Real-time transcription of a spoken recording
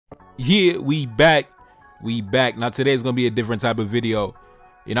Yeah, we back. Now today's gonna be a different type of video.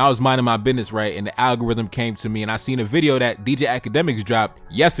 You know, I was minding my business, right, and the algorithm came to me, and I seen a video that DJ Akademiks dropped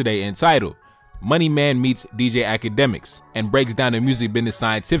yesterday entitled Money Man Meets DJ Akademiks and breaks down the music business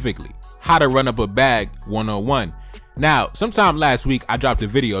scientifically. How to run up a bag 101. Now, sometime last week, I dropped a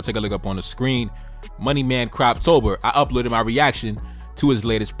video. Take a look up on the screen. Money Man Croptober. I uploaded my reaction to his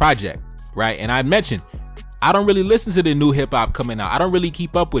latest project, right? And I mentioned I don't really listen to the new hip hop coming out. I don't really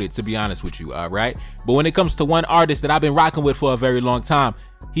keep up with it, to be honest with you, right? But when it comes to one artist that I've been rocking with for a very long time,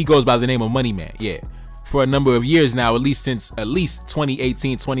 he goes by the name of Money Man, yeah. For a number of years now, at least since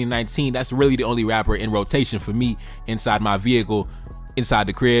 2018, 2019, that's really the only rapper in rotation for me inside my vehicle, inside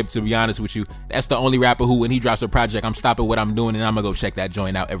the crib, to be honest with you. That's the only rapper who, when he drops a project, I'm stopping what I'm doing and I'm gonna go check that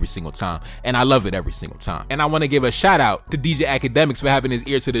joint out every single time. And I love it every single time. And I wanna give a shout out to DJ Akademiks for having his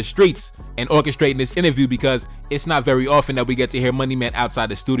ear to the streets and orchestrating this interview, because it's not very often that we get to hear Money Man outside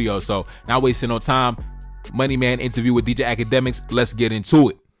the studio. So not wasting no time, Money Man interview with DJ Akademiks. Let's get into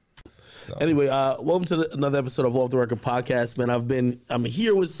it. Anyway, welcome to another episode of Off the Record Podcast, man. I'm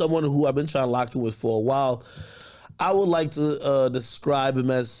here with someone who I've been trying to lock in with for a while. I would like to describe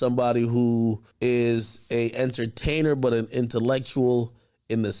him as somebody who is an entertainer but an intellectual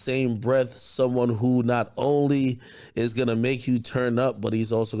in the same breath. Someone who not only is going to make you turn up, but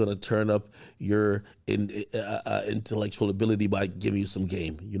he's also going to turn up your intellectual ability by giving you some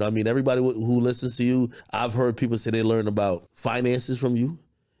game. You know what I mean? Everybody who listens to you, I've heard people say they learn about finances from you.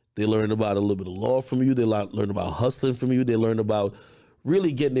 They learn about a little bit of law from you. They learn about hustling from you. They learn about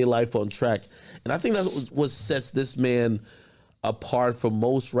really getting their life on track. And I think that's what sets this man apart from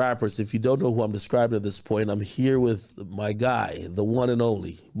most rappers. If you don't know who I'm describing at this point, I'm here with my guy, the one and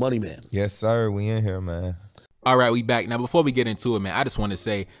only, Money Man. Yes, sir. We in here, man. All right, we back. Now, before we get into it, man, I just want to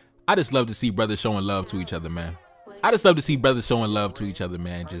say, I just love to see brothers showing love to each other, man.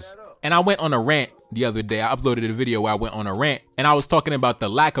 And I went on a rant the other day. I uploaded a video where I went on a rant and I was talking about the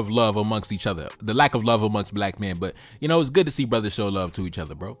lack of love amongst each other, the lack of love amongst black men. But, you know, it's good to see brothers show love to each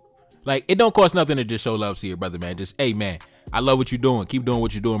other, bro. Like, it don't cost nothing to just show love to your brother, man. Just, hey, man, I love what you're doing. Keep doing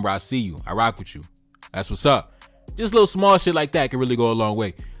what you're doing, bro. I see you. I rock with you. That's what's up. Just little small shit like that can really go a long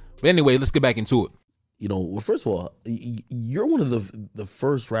way. But anyway, let's get back into it. You know, well, first of all, you're one of the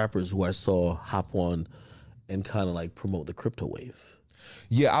first rappers who I saw hop on and kind of like promote the crypto wave.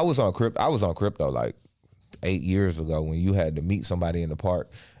 Yeah, I was on crypto like 8 years ago when you had to meet somebody in the park,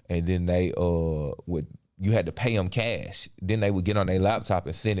 and then they you had to pay them cash. Then they would get on their laptop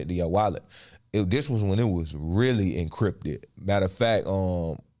and send it to your wallet. This was when it was really encrypted. Matter of fact,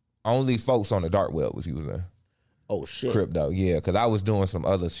 only folks on the dark web was using Oh shit, crypto. Yeah, because I was doing some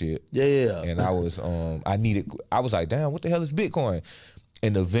other shit. Yeah. And I was I was like, damn, what the hell is Bitcoin?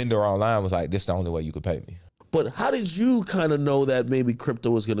 And the vendor online was like, this is the only way you could pay me. But how did you kind of know that maybe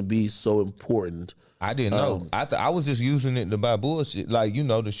crypto was going to be so important? I didn't know. I was just using it to buy bullshit. Like, you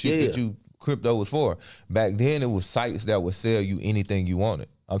know, the shit that crypto was for. Back then, it was sites that would sell you anything you wanted.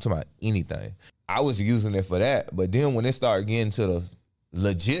 I'm talking about anything. I was using it for that. But then when it started getting to the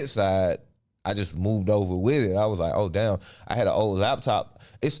legit side, I just moved over with it. I was like, oh, damn. I had an old laptop.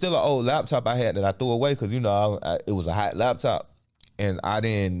 It's still an old laptop I had that I threw away because, you know, it was a hot laptop. And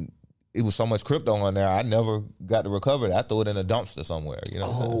it was so much crypto on there, I never got to recover it. I threw it in a dumpster somewhere. You know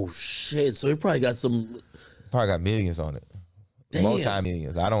what I'm saying? Shit. So he probably got some... Probably got millions on it. Damn.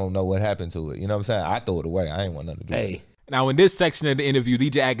 Multi-millions. I don't know what happened to it. You know what I'm saying? I threw it away. I ain't want nothing to do with it. Now, in this section of the interview,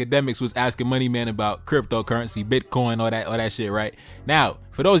 DJ Akademiks was asking Money Man about cryptocurrency, Bitcoin, all that shit, right? Now,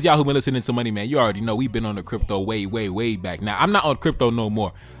 for those of y'all who been listening to Money Man, you already know we've been on the crypto way back. Now, I'm not on crypto no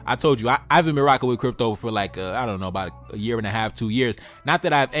more. I told you, I haven't been rocking with crypto for like, I don't know, about a year and a half, 2 years. Not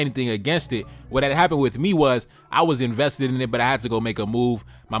that I have anything against it. What had happened with me was I was invested in it, but I had to go make a move.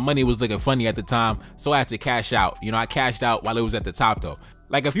 My money was looking funny at the time, so I had to cash out. You know, I cashed out while it was at the top, though.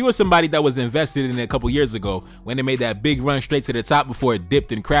 Like, if you were somebody that was invested in it a couple years ago, when they made that big run straight to the top before it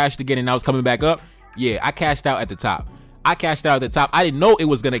dipped and crashed again and now it's coming back up, yeah, I cashed out at the top. I didn't know it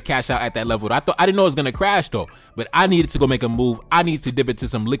was going to cash out at that level. I didn't know it was going to crash, though. But I needed to go make a move. I needed to dip into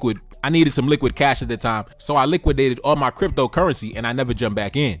some liquid. I needed some liquid cash at the time. So I liquidated all my cryptocurrency and I never jumped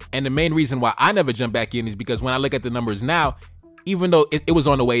back in. And the main reason why I never jumped back in is because when I look at the numbers now, even though it was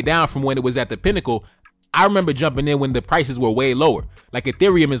on the way down from when it was at the pinnacle, I remember jumping in when the prices were way lower. Like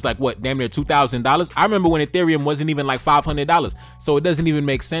Ethereum is like what, damn near $2,000. I remember when Ethereum wasn't even like $500. So it doesn't even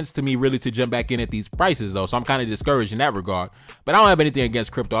make sense to me really to jump back in at these prices though. So I'm kind of discouraged in that regard. But I don't have anything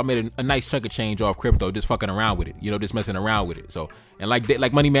against crypto. I made a nice chunk of change off crypto, just fucking around with it. You know, just messing around with it. So, and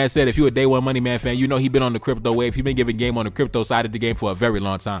like Money Man said, if you're a day one Money Man fan, you know he been on the crypto wave. He been giving game on the crypto side of the game for a very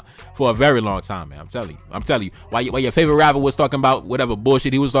long time. For a very long time, man. I'm telling you. While your favorite rapper was talking about whatever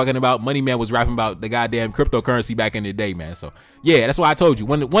bullshit he was talking about, Money Man was rapping about the goddamn cryptocurrency back in the day, man. So yeah, that's why I told you.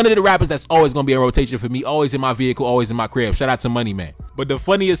 One of the rappers that's always gonna be in rotation for me, always in my vehicle, always in my crib. Shout out to Money Man. But the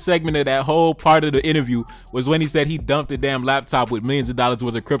funniest segment of that whole part of the interview was when he said he dumped the damn laptop with millions of dollars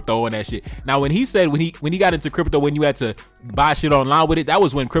worth of crypto and that shit. Now when he said when he got into crypto, when you had to buy shit online with it, that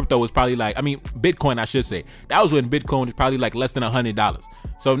was when crypto was probably like, I mean Bitcoin I should say. That was when Bitcoin was probably like less than $100.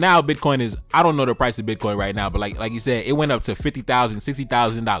 So now Bitcoin is, I don't know the price of Bitcoin right now, but like you said, it went up to $50,000,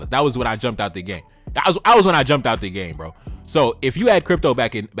 $60,000. That was when I jumped out the game. I was when I jumped out the game, bro. So if you had crypto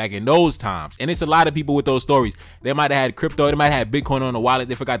back in those times, and it's a lot of people with those stories, they might have had crypto, they might have had Bitcoin on the wallet,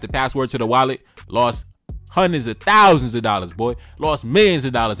 they forgot the password to the wallet, lost hundreds of thousands of dollars, boy, lost millions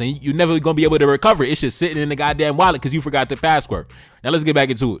of dollars, and you're never gonna be able to recover it. It's just sitting in the goddamn wallet because you forgot the password. Now let's get back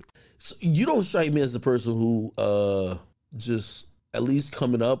into it. So you don't strike me as the person who just at least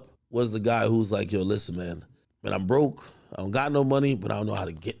coming up was the guy who's like, yo, listen, man, I'm broke. I don't got no money, but I don't know how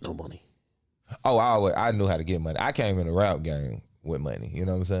to get no money. Oh, I knew how to get money. I came in the rap game with money. You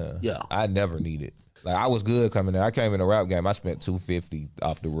know what I'm saying? Yeah. I never needed. Like I was good coming in. I came in the rap game. I spent $250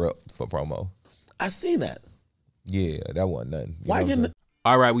 off the rep for promo. I seen that. Yeah, that wasn't nothing. Why didn't?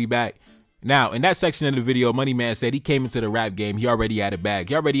 All right, we back. Now, in that section of the video, Money Man said he came into the rap game. He already had a bag.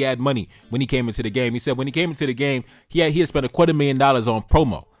 He already had money when he came into the game. He said when he came into the game, he had spent $250,000 on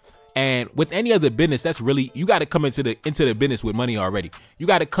promo. And with any other business, that's really, you got to come into the business with money already. You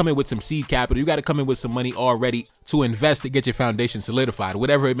got to come in with some seed capital. You got to come in with some money already to invest to get your foundation solidified,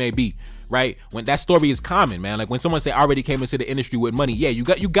 whatever it may be, right? When that story is common, man. Like when someone say I already came into the industry with money, yeah, you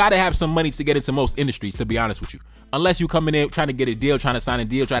got to have some money to get into most industries, to be honest with you. Unless you coming in trying to get a deal, trying to sign a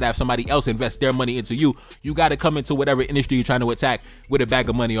deal, try to have somebody else invest their money into you, you got to come into whatever industry you're trying to attack with a bag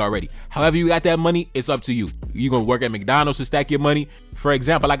of money already. However you got that money, it's up to you. You gonna work at McDonald's to stack your money? For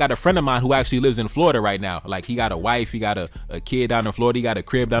example, I got a friend of mine who actually lives in Florida right now. Like he got a wife, he got a kid down in Florida, he got a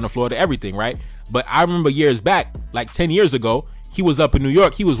crib down in Florida, everything, right? But I remember years back, like 10 years ago, he was up in New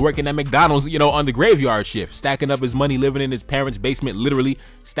York. He was working at McDonald's, you know, on the graveyard shift, stacking up his money, living in his parents' basement, literally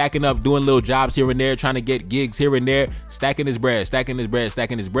stacking up, doing little jobs here and there, trying to get gigs here and there, stacking his bread, stacking his bread,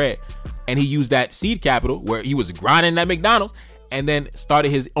 stacking his bread. And he used that seed capital where he was grinding at McDonald's and then started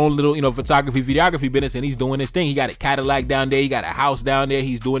his own little, you know, photography, videography business, and he's doing his thing. He got a Cadillac down there. He got a house down there.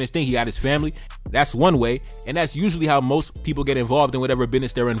 He's doing his thing. He got his family. That's one way. And that's usually how most people get involved in whatever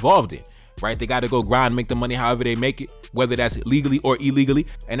business they're involved in. Right? They got to go grind, make the money however they make it, whether that's legally or illegally.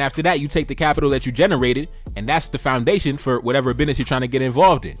 And after that, you take the capital that you generated, and that's the foundation for whatever business you're trying to get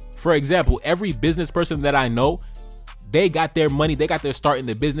involved in. For example, every business person that I know, they got their money, they got their start in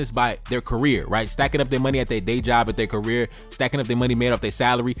the business by their career, right? Stacking up their money at their day job, at their career, stacking up their money made off their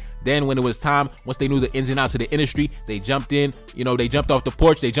salary. Then when it was time, once they knew the ins and outs of the industry, they jumped in, you know, they jumped off the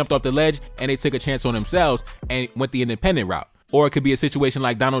porch, they jumped off the ledge, and they took a chance on themselves and went the independent route. Or it could be a situation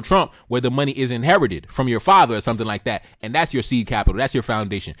like Donald Trump where the money is inherited from your father or something like that. And that's your seed capital. That's your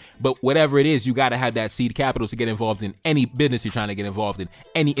foundation. But whatever it is, you got to have that seed capital to get involved in any business you're trying to get involved in,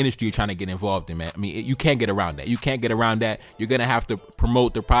 any industry you're trying to get involved in, man. I mean, you can't get around that. You can't get around that. You're going to have to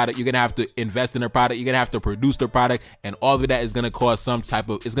promote the product. You're going to have to invest in the product. You're going to have to produce the product. And all of that is going to cost some type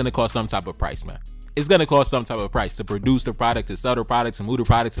of, price, man. It's going to cost some type of price to produce the product, to sell the product, to move the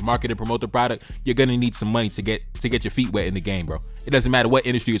product, to market and promote the product. You're going to need some money to get your feet wet in the game, bro. It doesn't matter what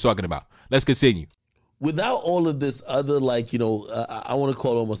industry you're talking about. Let's continue. Without all of this other, like, you know, I want to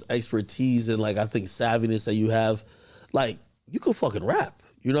call it almost expertise and, like, I think savviness that you have, like, you could fucking rap.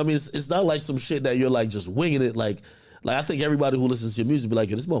 You know what I mean? It's not like some shit that you're, like, just winging it. Like I think everybody who listens to your music be like,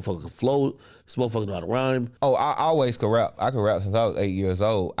 yo, this motherfucker can flow. This motherfucker know how to rhyme. Oh, I always could rap. I could rap since I was 8 years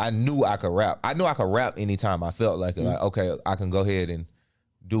old. I knew I could rap. I knew I could rap anytime I felt like it. Like, okay, I can go ahead and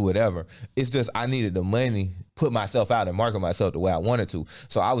do whatever. It's just I needed the money, put myself out and market myself the way I wanted to.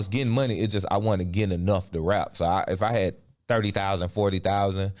 So I was getting money. It's just I wanted to get enough to rap. So if I had 30,000,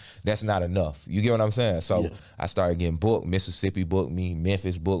 40,000, that's not enough. You get what I'm saying? So I started getting booked. Mississippi booked me.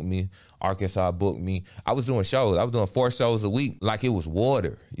 Memphis booked me. Arkansas booked me. I was doing shows. I was doing 4 shows a week like it was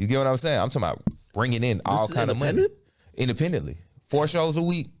water. You get what I'm saying? I'm talking about bringing in all kind of money. Independently. 4 shows a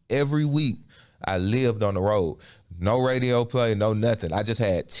week, every week. I lived on the road. No radio play, no nothing. I just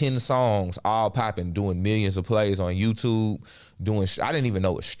had 10 songs all popping, doing millions of plays on YouTube. I didn't even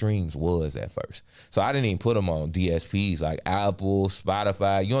know what streams was at first. So I didn't even put them on DSPs like Apple,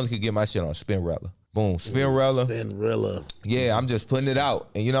 Spotify. You only could get my shit on Spinrilla. Boom, Spinrilla. Spinrilla. Yeah, I'm just putting it out.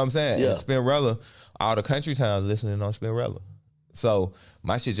 And you know what I'm saying? Yeah. And Spinrilla, all the country towns listening on Spinrilla. So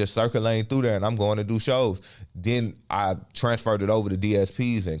my shit just circulating through there and I'm going to do shows. Then I transferred it over to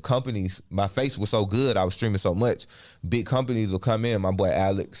DSPs and companies. My face was so good, I was streaming so much. Big companies will come in. My boy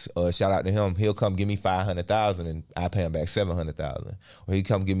Alex, shout out to him. He'll come give me $500,000 and I pay him back $700,000. Or he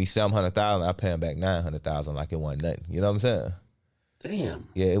come give me $700,000, I pay him back $900,000 like it wasn't nothing. You know what I'm saying? Damn.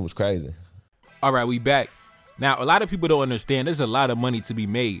 Yeah, it was crazy. All right, we back. Now, a lot of people don't understand there's a lot of money to be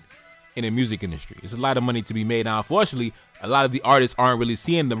made in the music industry. It's a lot of money to be made. Now, unfortunately, a lot of the artists aren't really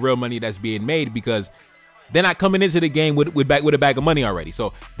seeing the real money that's being made because they're not coming into the game with a bag of money already.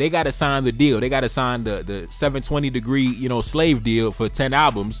 So they got to sign the deal. They got to sign the 720-degree, slave deal for 10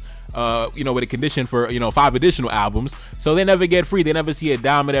 albums, with a condition for, 5 additional albums. So they never get free. They never see a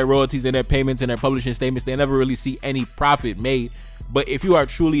dime of their royalties and their payments and their publishing statements. They never really see any profit made. But if you are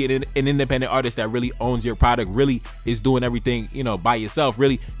truly an independent artist that really owns your product, really is doing everything, by yourself,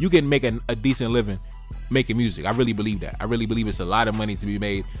 really, you can make a decent living making music. I really believe that. I really believe it's a lot of money to be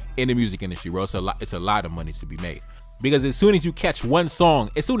made in the music industry, bro. It's a lot of money to be made. Because as soon as you catch one song,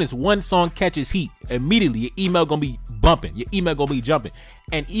 as soon as one song catches heat, immediately your email gonna be bumping. Your email gonna be jumping.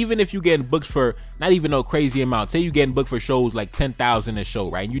 And even if you're getting booked for not even no crazy amount, say you're getting booked for shows like 10,000 a show,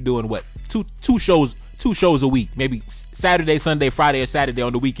 right? And you're doing what? Two shows a week, maybe Saturday, Sunday, Friday, or Saturday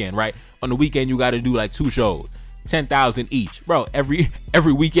on the weekend, right? On the weekend, you got to do like 2 shows, 10,000 each, bro. Every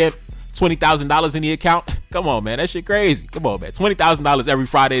weekend, $20,000 in the account. Come on, man, that shit crazy. Come on, man, $20,000 every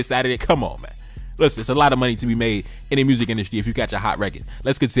Friday, Saturday. Come on, man. Listen, it's a lot of money to be made in the music industry if you catch a hot record.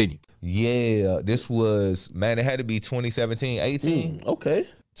 Let's continue. Yeah, this was, man, it had to be 2017, 18. Okay.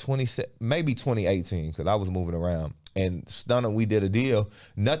 Maybe 2018, because I was moving around. And Stunner, we did a deal.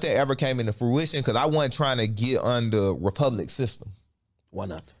 Nothing ever came into fruition because I wasn't trying to get under Republic system. Why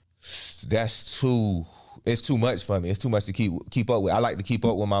not? It's too much for me. It's too much to keep up with. I like to keep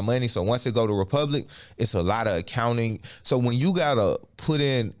up with my money. So once it go to Republic, it's a lot of accounting. So when you gotta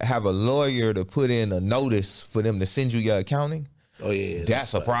have a lawyer to put in a notice for them to send you your accounting,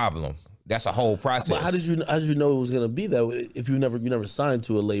 that's a problem. That's a whole process. But how did you know it was gonna be that way if you never signed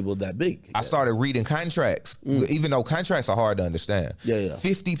to a label that big? I started reading contracts, even though contracts are hard to understand. Yeah.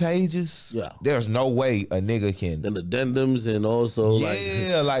 50 pages. Yeah. There's no way a nigga can. And addendums and also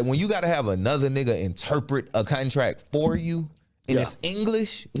like when you gotta have another nigga interpret a contract for you and it's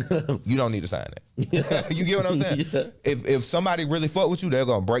English, you don't need to sign it. You get what I'm saying? Yeah. If somebody really fuck with you, they're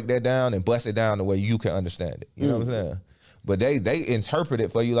gonna break that down and bust it down the way you can understand it. You know what I'm saying? But they interpret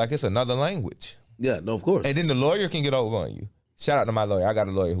it for you like it's another language. Yeah, no, of course. And then the lawyer can get over on you. Shout out to my lawyer. I got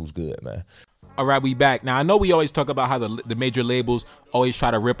a lawyer who's good, man. All right, we back. Now, I know we always talk about how the major labels always try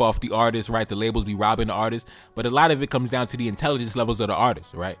to rip off the artists, right? The labels be robbing the artists. But a lot of it comes down to the intelligence levels of the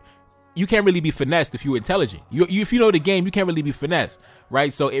artists, right? You can't really be finessed if you're intelligent. If you know the game, you can't really be finessed,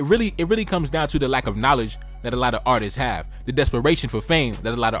 right? So it really comes down to the lack of knowledge that a lot of artists have, the desperation for fame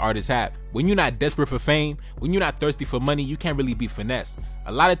that a lot of artists have. When you're not desperate for fame, when you're not thirsty for money, you can't really be finessed.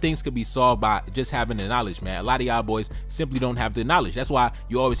 A lot of things could be solved by just having the knowledge, man. A lot of y'all boys simply don't have the knowledge. That's why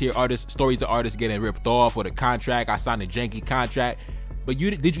you always hear stories of artists getting ripped off or the contract. I signed a janky contract. But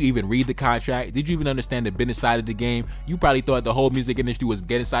did you even read the contract? Did you even understand the business side of the game? You probably thought the whole music industry was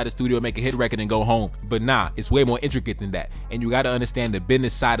get inside the studio, make a hit record, and go home. But nah, it's way more intricate than that. And you got to understand the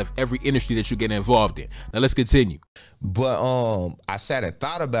business side of every industry that you get involved in. Now let's continue. But I sat and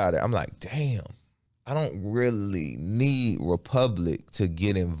thought about it. I'm like, damn, I don't really need Republic to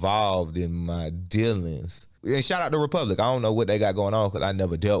get involved in my dealings. And shout out to Republic. I don't know what they got going on because I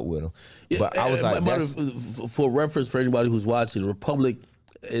never dealt with them. Yeah, but I was like, for reference for anybody who's watching, Republic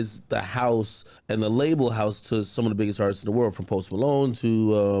is the house and the label house to some of the biggest artists in the world, from Post Malone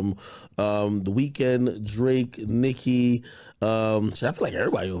to The Weeknd, Drake, Nicki. I feel like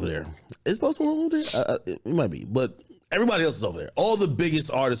everybody over there. Is Post Malone over there? It might be, but everybody else is over there. All the biggest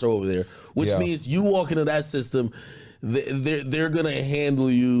artists are over there, which means you walk into that system, they're gonna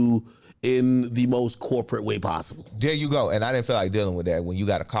handle you in the most corporate way possible. There you go. And I didn't feel like dealing with that. When you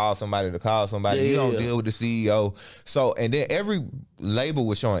got to call somebody, you don't deal with the CEO. So, and then every label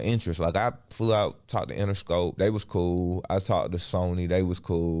was showing interest. Like I flew out, talked to Interscope. They was cool. I talked to Sony. They was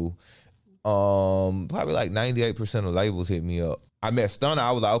cool. Probably like 98% of labels hit me up. I met Stunner.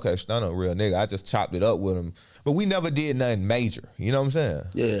 I was like, okay, Stunner, a real nigga. I just chopped it up with him. But we never did nothing major. You know what I'm saying?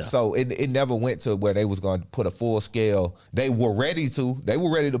 Yeah. So it never went to where they was going to put a full scale. They were ready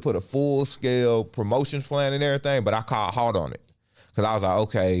to put a full scale promotions plan and everything, but I called hard on it. Because I was like,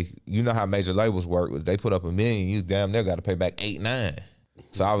 okay, you know how major labels work. They put up $1 million, you damn near got to pay back 8, 9.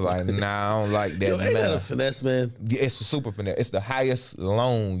 So I was like, nah, I don't like that. Yo, ain't that a finesse, man? It's a super finesse. It's the highest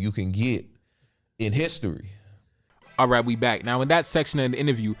loan you can get in history. All right, we back. Now, in that section of the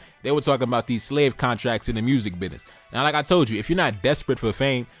interview, they were talking about these slave contracts in the music business. Now, like I told you, if you're not desperate for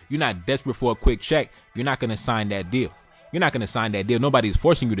fame, you're not desperate for a quick check, you're not going to sign that deal. You're not going to sign that deal. Nobody's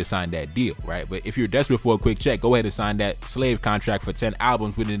forcing you to sign that deal, right? But if you're desperate for a quick check, go ahead and sign that slave contract for 10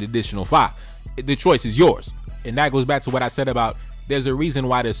 albums with an additional 5. The choice is yours. And that goes back to what I said about there's a reason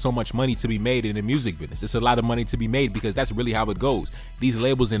why there's so much money to be made in the music business. It's a lot of money to be made because that's really how it goes. These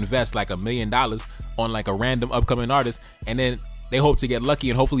labels invest like $1 million on like a random upcoming artist, and then they hope to get lucky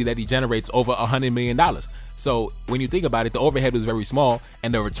and hopefully that he generates over $100 million. So when you think about it, the overhead was very small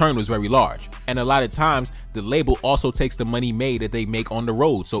and the return was very large. And a lot of times the label also takes the money made that they make on the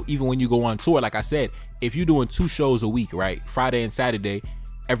road. So even when you go on tour, like I said, if you're doing 2 shows a week, right, Friday and Saturday,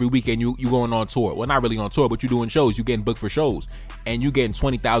 every weekend you going on tour. Well, not really on tour, but you're doing shows. You're getting booked for shows, and you're getting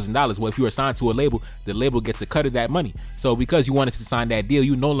 $20,000. Well, if you are signed to a label, the label gets a cut of that money. So because you wanted to sign that deal,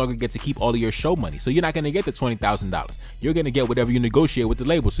 you no longer get to keep all of your show money. So you're not going to get the $20,000. You're going to get whatever you negotiate with the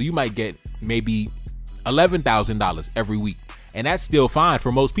label. So you might get maybe $11,000 every week, and that's still fine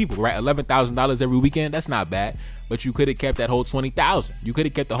for most people, right? $11,000 every weekend, that's not bad. But you could have kept that whole $20,000. You could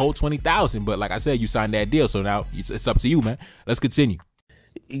have kept the whole $20,000. But like I said, you signed that deal, so now it's up to you, man. Let's continue.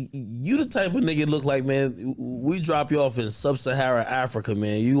 You the type of nigga look like, man, we drop you off in sub-Saharan Africa,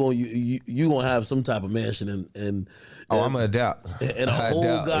 man. You gonna have some type of mansion and I'm gonna adapt. And a whole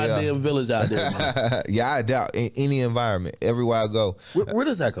goddamn village out there, man. Yeah, I adapt in any environment, everywhere I go. Where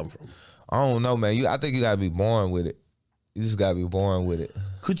does that come from? I don't know, man. I think you gotta be born with it. You just gotta be born with it.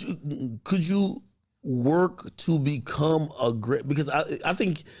 Could you work to become a great? Because I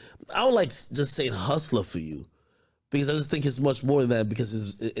think I don't like just saying hustler for you. Because I just think it's much more than that,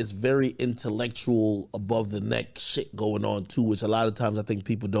 because it's very intellectual, above the neck shit going on too, which a lot of times I think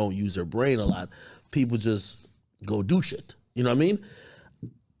people don't use their brain a lot. People just go do shit. You know what I mean?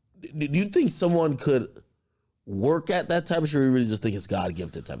 Do you think someone could work at that type of shit, or you really just think it's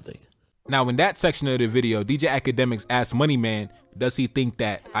God-gifted type of thing? Now, in that section of the video, DJ Akademiks asked Money Man, does he think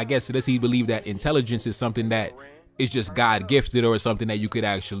that, does he believe that intelligence is something that is just God gifted, or something that you could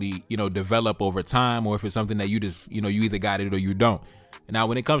actually, develop over time, or if it's something that you just, you either got it or you don't. Now,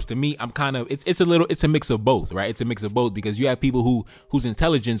 when it comes to me, I'm kind of, it's a mix of both, right? It's a mix of both, because you have people whose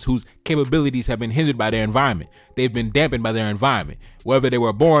intelligence, whose capabilities have been hindered by their environment. They've been dampened by their environment. Wherever they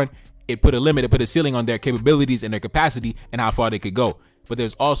were born, it put a limit, it put a ceiling on their capabilities and their capacity and how far they could go. But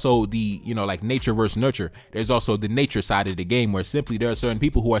there's also the, like nature versus nurture. There's also the nature side of the game, where simply there are certain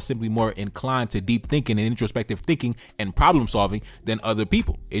people who are simply more inclined to deep thinking and introspective thinking and problem solving than other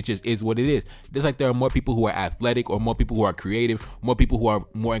people. It just is what it is. Just like there are more people who are athletic, or more people who are creative, more people who are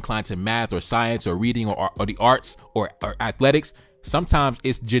more inclined to math or science or reading or the arts or athletics. Sometimes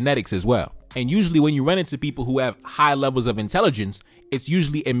it's genetics as well. And usually when you run into people who have high levels of intelligence, it's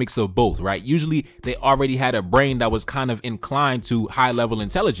usually a mix of both, right? Usually they already had a brain that was kind of inclined to high level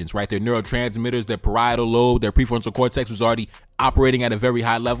intelligence, right? Their neurotransmitters, their parietal lobe, their prefrontal cortex was already operating at a very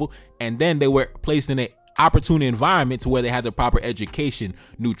high level. And then they were placed in an opportune environment to where they had the proper education,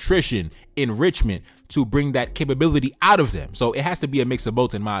 nutrition, enrichment to bring that capability out of them. So it has to be a mix of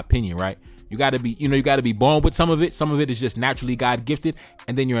both, in my opinion, right? You got to be, you got to be born with some of it. Some of it is just naturally God gifted,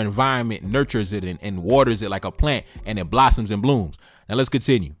 and then your environment nurtures it and waters it like a plant, and it blossoms and blooms. Now let's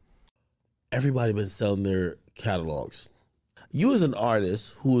continue. Everybody been selling their catalogs. You as an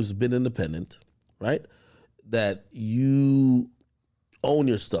artist who has been independent, right? That you own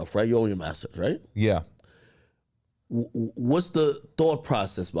your stuff, right? You own your masters, right? Yeah. What's the thought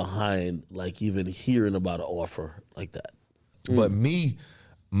process behind like even hearing about an offer like that? But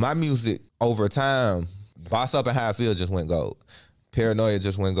my music over time, Boss Up and How I Feel just went gold. Paranoia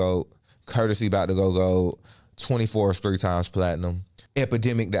just went gold. Courtesy about to go gold. 24 is 3 times platinum.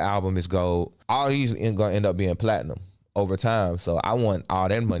 Epidemic, the album, is gold. All these are gonna end up being platinum over time. So I want all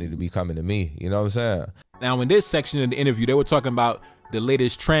that money to be coming to me. You know what I'm saying? Now, in this section of the interview, they were talking about the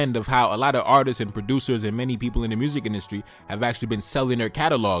latest trend of how a lot of artists and producers and many people in the music industry have actually been selling their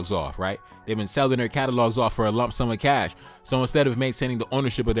catalogs off, right? They've been selling their catalogs off for a lump sum of cash. So instead of maintaining the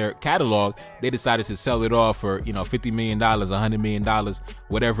ownership of their catalog, they decided to sell it off for, $50 million, $100 million,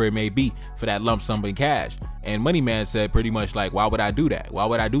 whatever it may be, for that lump sum of cash. And Money Man said pretty much like, why would I do that? Why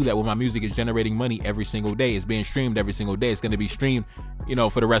would I do that when my music is generating money every single day? It's being streamed every single day. It's going to be streamed, you know,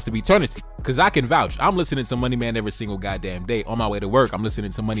 for the rest of eternity. Because I can vouch. I'm listening to Money Man every single goddamn day. On my way to work, I'm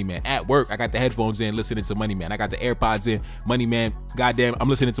listening to Money Man. At work, I got the headphones in, listening to Money Man. I got the AirPods in, Money Man. Goddamn, I'm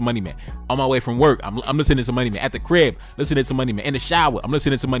listening to Money Man. On my way from work, I'm listening to Money Man. At the crib, listening to Money Man. In the shower, I'm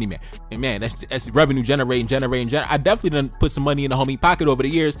listening to Money Man. And man, that's revenue generating. I definitely done put some money in the homie pocket over the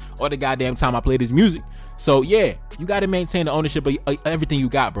years or the goddamn time I played his music. So yeah, you got to maintain the ownership of everything you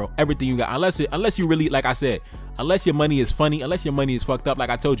got, bro. Everything you got. Unless you really, like I said, unless your money is funny, unless your money is fucked up, like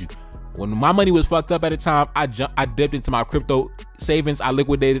I told you. When my money was fucked up at the time, I dipped into my crypto savings. I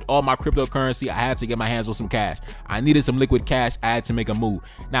liquidated all my cryptocurrency. I had to get my hands on some cash. I needed some liquid cash. I had to make a move.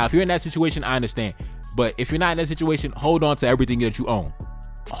 Now, if you're in that situation, I understand. But if you're not in that situation, hold on to everything that you own.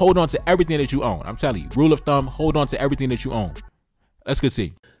 Hold on to everything that you own. I'm telling you, rule of thumb, hold on to everything that you own. Let's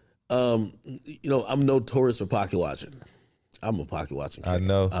continue. You know, I'm notorious for pocket watching. I'm a pocket watching kid. I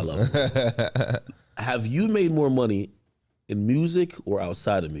know. I love it. Have you made more money in music or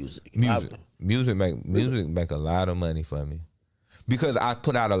outside of music? Music make a lot of money for me because I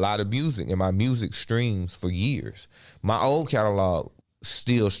put out a lot of music and my music streams for years. My old catalog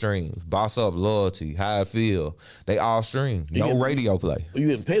still streams. Boss Up, Loyalty, How I Feel, they all stream. No radio play. You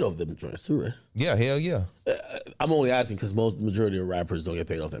getting paid off them joints too, right? Yeah, hell yeah. I'm only asking because majority of rappers don't get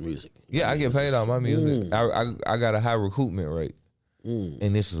paid off their music. Yeah, I get paid off my music. I got a high recoupment rate,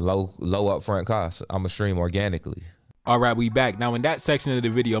 and this is low upfront cost. I'm a stream organically. All right, we back. Now, in that section of the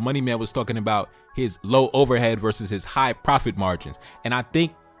video, Money Man was talking about his low overhead versus his high profit margins. And I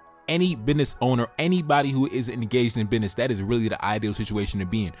think any business owner, anybody who is engaged in business, that is really the ideal situation to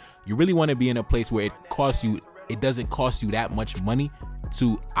be in. You really want to be in a place where it doesn't cost you that much money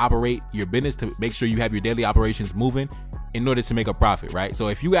to operate your business, to make sure you have your daily operations moving in order to make a profit, right? So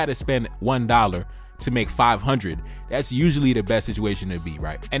if you got to spend $1 to make 500, that's usually the best situation to be,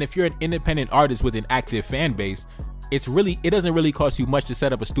 right? And if you're an independent artist with an active fan base, it doesn't really cost you much to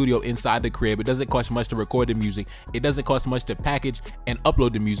set up a studio inside the crib. It doesn't cost much to record the music. It doesn't cost much to package and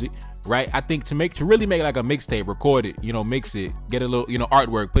upload the music, right? I think to really make like a mixtape, record it, you know, mix it, get a little, you know,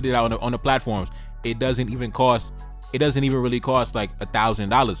 artwork, put it out on the platforms. It doesn't even really cost like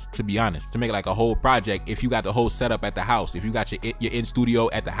 $1,000, to be honest, to make like a whole project. If you got the whole setup at the house, if you got your in studio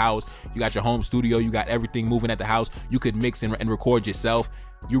at the house, you got your home studio, you got everything moving at the house, you could mix and record yourself.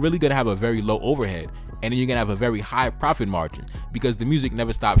 You're really gonna have a very low overhead, and then you're gonna have a very high profit margin because the music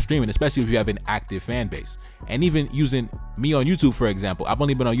never stops streaming, especially if you have an active fan base. And even using me on YouTube, for example, I've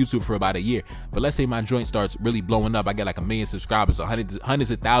only been on YouTube for about a year, but let's say my joint starts really blowing up. I get like 1 million subscribers, or hundreds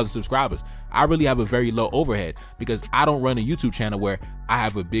of thousands of subscribers. I really have a very low overhead because I don't run a YouTube channel where I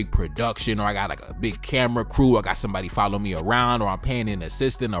have a big production, or I got like a big camera crew, I got somebody follow me around, or I'm paying an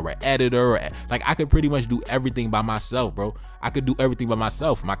assistant or an editor, or like I could pretty much do everything by myself, bro. I could do everything by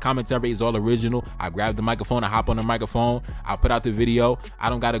myself. My commentary is all original. I grab the microphone, I hop on the microphone, I put out the video. I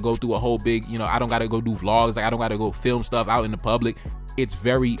don't gotta go through a whole big, you know, I don't gotta go do vlogs. Like I don't gotta go film stuff out in the public. It's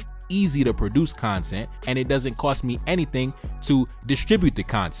very easy to produce content, and it doesn't cost me anything to distribute the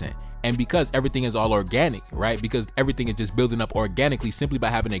content. And because everything is all organic, right? Because everything is just building up organically simply by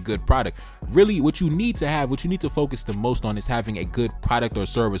having a good product. Really, what you need to focus the most on is having a good product or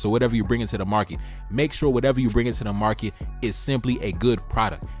service, or whatever you bring into the market. Make sure whatever you bring into the market is simply a good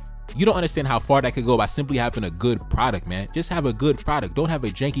product. You don't understand how far that could go by simply having a good product, man. Just have a good product. Don't have a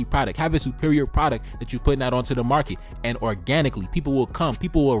janky product. Have a superior product that you're putting out onto the market. And organically, people will come.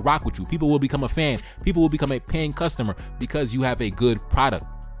 People will rock with you. People will become a fan. People will become a paying customer because you have a good product.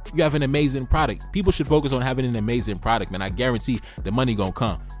 You have an amazing product. People should focus on having an amazing product, man. I guarantee the money gonna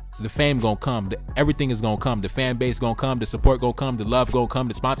come. The fame gonna come. Everything is gonna come. The fan base gonna come. The support gonna come. The love gonna come.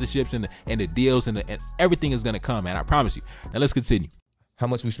 The sponsorships and the deals and everything is gonna come, man. I promise you. Now let's continue. How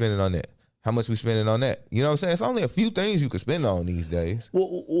much we spending on that? How much we spending on that? You know what I'm saying? It's only a few things you can spend on these days. Well,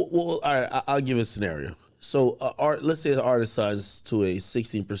 all right, I'll give a scenario. So let's say the artist signs to a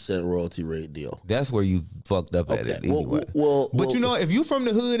 16% royalty rate deal. That's where you fucked up at it anyway. But you know, if you from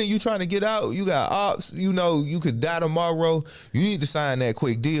the hood and you trying to get out, you got ops, you know, you could die tomorrow. You need to sign that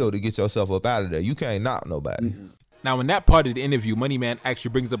quick deal to get yourself up out of there. You can't knock nobody. Mm-hmm. Now, in that part of the interview, Money Man actually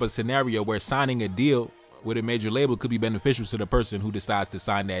brings up a scenario where signing a deal with a major label could be beneficial to the person who decides to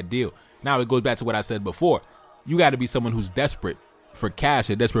sign that deal. Now, it goes back to what I said before. You got to be someone who's desperate for cash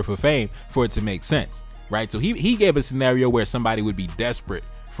or desperate for fame for it to make sense. Right, so he gave a scenario where somebody would be desperate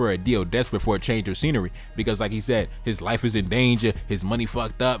for a deal, desperate for a change of scenery, because like he said, his life is in danger, his money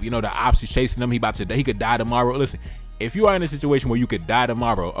fucked up, you know, the ops is chasing him, he could die tomorrow. Listen, if you are in a situation where you could die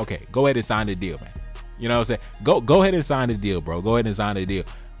tomorrow, okay, go ahead and sign the deal, man. You know what I'm saying? Go ahead and sign the deal, bro. Go ahead and sign the deal.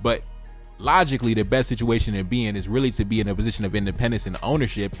 But logically, the best situation to be in is really to be in a position of independence and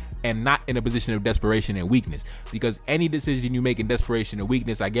ownership, and not in a position of desperation and weakness. Because any decision you make in desperation and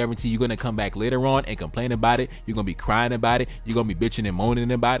weakness, I guarantee you're gonna come back later on and complain about it. You're gonna be crying about it. You're gonna be bitching and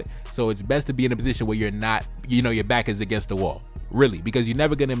moaning about it. So it's best to be in a position where you're not, you know, your back is against the wall, really, because you're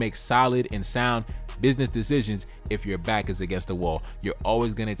never gonna make solid and sound business decisions if your back is against the wall. You're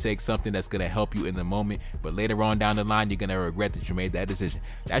always gonna take something that's gonna help you in the moment, but later on down the line, you're gonna regret that you made that decision.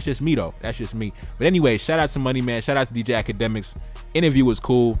 That's just me though. That's just me. But anyway, shout out to Money Man. Shout out to DJ Akademiks. Interview was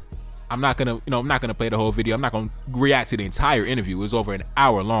cool. I'm not gonna play the whole video. I'm not gonna react to the entire interview. It was over an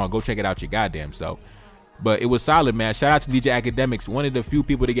hour long. Go check it out your goddamn self. But it was solid, man. Shout out to DJ Akademiks. One of the few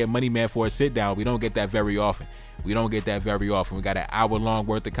people to get Money Man for a sit down. We don't get that very often. We don't get that very often. We got an hour long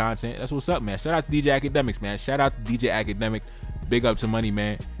worth of content. That's what's up, man. Shout out to DJ Akademiks, man. Shout out to DJ Akademiks. Big up to Money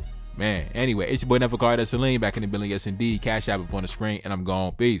Man. Man, anyway, it's your boy Never Carter Saline back in the building. Yes, indeed. Cash App up on the screen, and I'm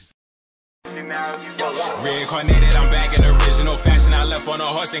gone. Peace. Reincarnated, I'm back in original fashion. I left on a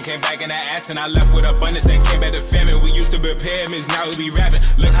horse and came back in that ass, and I left with abundance and came back to famine. We used to be pyramids, now we be rapping.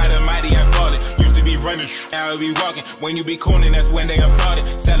 Look how the mighty have fallen. Used to be running, now we be walking. When you be cooning, that's when they applauded.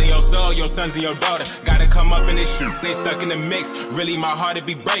 Selling your soul, your sons and your daughter. Gotta come up in this shit, they stuck in the mix. Really, my heart it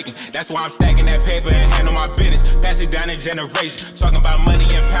be breaking. That's why I'm stacking that paper and handle my business. Pass it down in generation. Talking about money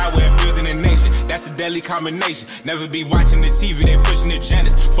and power and building a nation. That's a deadly combination. Never be watching the TV, they pushing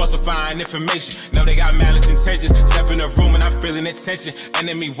agendas, falsifying information. Know they got malice intentions. Step in the room and I'm feeling the tension.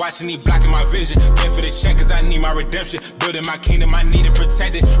 Enemy watching, he blocking my vision. Came for the check cause I need my redemption. Building my kingdom, I need it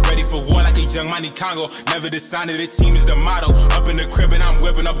protected. Ready for war like a young Money Congo. Never decided the team is the motto. Up in the crib and I'm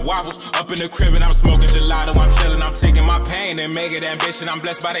whipping up waffles. Up in the crib and I'm smoking gelato. I'm chilling, I'm taking my pain and make it ambition. I'm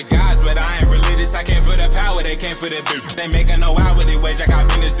blessed by the gods, but I ain't religious. I came for the power, they came for the bitch. They making no hourly wage, I got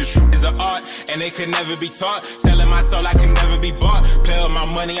business. This shit is an art and they could never be taught. Selling my soul, I can never be bought. Play with my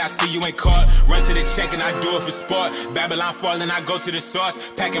money, I see you ain't caught. Run to the check and I do it for sport. Babylon falling, I go to the source.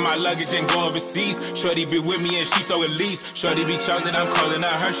 Packing my luggage and go overseas. Shorty be with me and she so elite. Shorty be chocolate, I'm calling her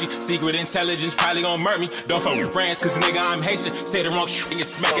Hershey. Secret intelligence probably gon' murk me. Don't fuck with brands cause nigga I'm Haitian. Say the wrong shit and you're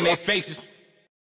smacking their faces.